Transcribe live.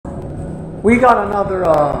We got another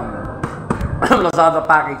Lazada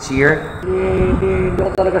package here. Hindi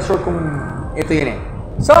ako talaga sure kung ito yun eh.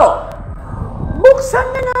 So, buksan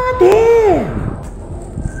na natin!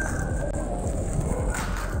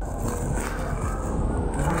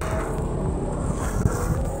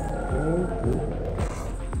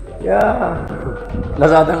 Yeah.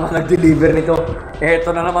 Lazada nga nag-deliver nito. Eto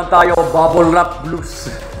na naman tayo, bubble wrap blues.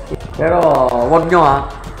 Pero, wag nyo ha.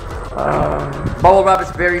 Bubble wrap is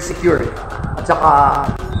very secure. At saka,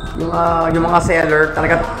 yung mga seller,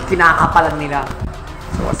 talaga kinakapalan nila.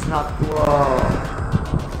 So as not to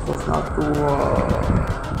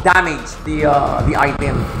damage the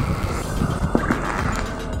item.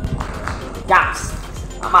 Yes!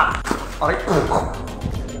 Tama! Okay.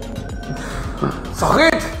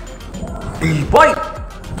 Sakit! Ibay!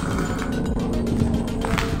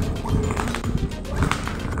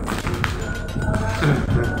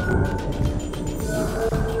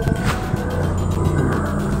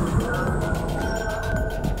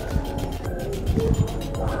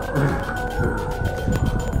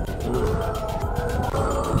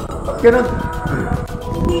 Ganun.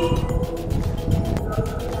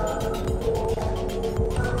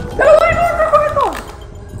 Dalawa yung order ko ito!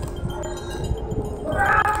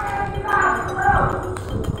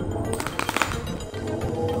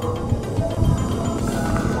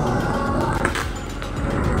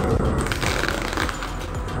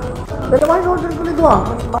 Dalawa yung order ko nito ah.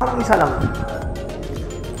 Parang isa lang.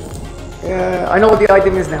 I know what the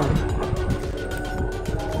item is now.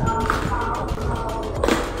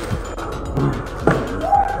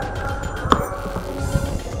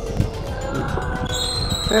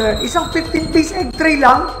 Isang 15-piece egg tray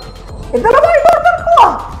lang. Dalawa yung order ko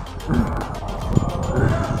ah.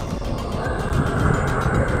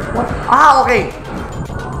 What? Okay.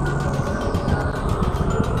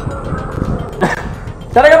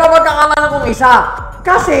 Talaga ba magkakamalan kong isa?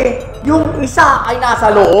 Kasi yung isa ay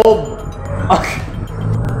nasa loob. Okay.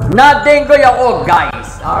 Nadenggoy ako,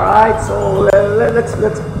 guys. Alright, so let's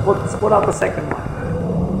put out the second one.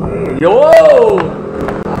 Yo!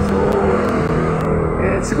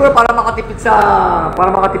 Siguro para makatipid sa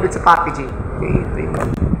packaging. Okay, ito yung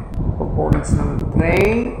components ng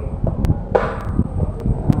tray.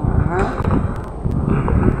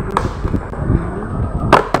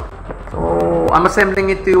 So I'm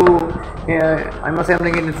assembling it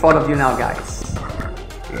in front of you now, guys.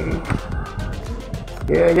 Okay.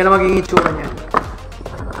 Yan ang magiging itsura niya.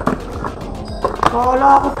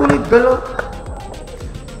 Kala ko tuloy galo.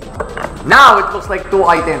 Now it looks like 2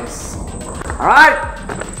 items. Alright.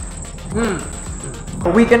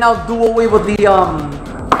 We can now do away with the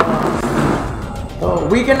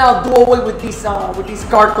these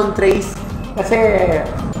carton trays kasi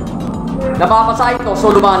nababasa ito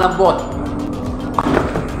so lumalambot.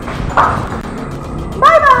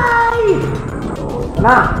 Bye bye.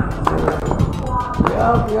 Na.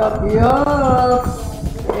 Yup.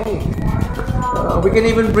 Okay. We can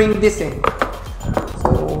even bring this in.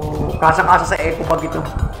 So kasang-kasa sa eco bag ito.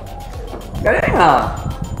 Galing ha.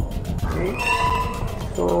 Okay.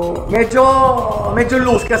 So, medyo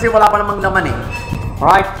loose kasi wala pa namang laman eh.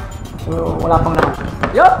 Alright? So, wala pang laman.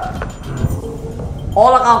 Yup!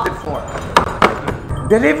 All accounted for.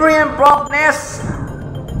 Delivery and promptness.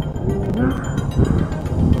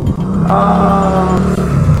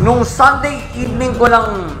 Nung Sunday evening ko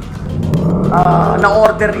lang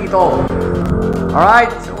na-order dito.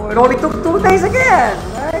 Alright? So, it only took 2 days again.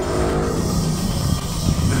 Right?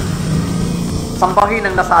 Sambahin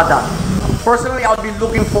ng Lazada. Personally, I'll be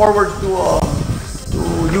looking forward to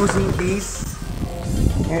using these.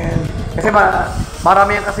 And kasi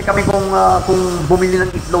marami yan kasi kami kung bumili ng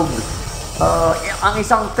itlog. Ang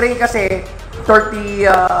isang tray kasi 30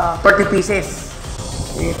 pieces.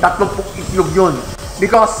 30 itlog yun.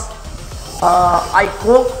 Because I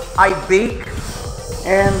cook, I bake,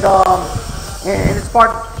 and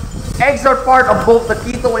eggs are part of both the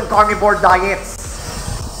keto and carnivore diets.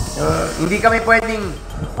 Hindi kami pwedeng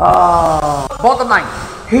bottom line,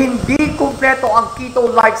 hindi kumpleto ang keto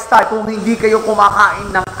lifestyle kung hindi kayo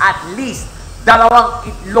kumakain ng at least 2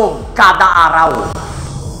 itlog kada araw.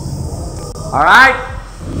 Alright?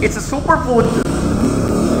 It's a superfood.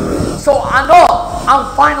 So ano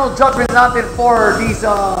ang final judgment natin for these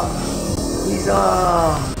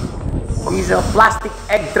plastic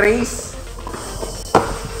egg trays?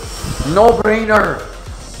 No brainer.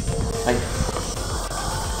 Ay.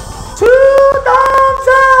 2 thumbs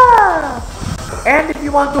up! And if you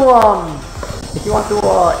want to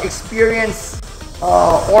experience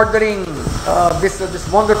ordering this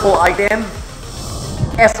wonderful item,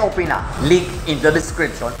 SOP na, link in the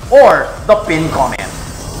description or the pinned comment.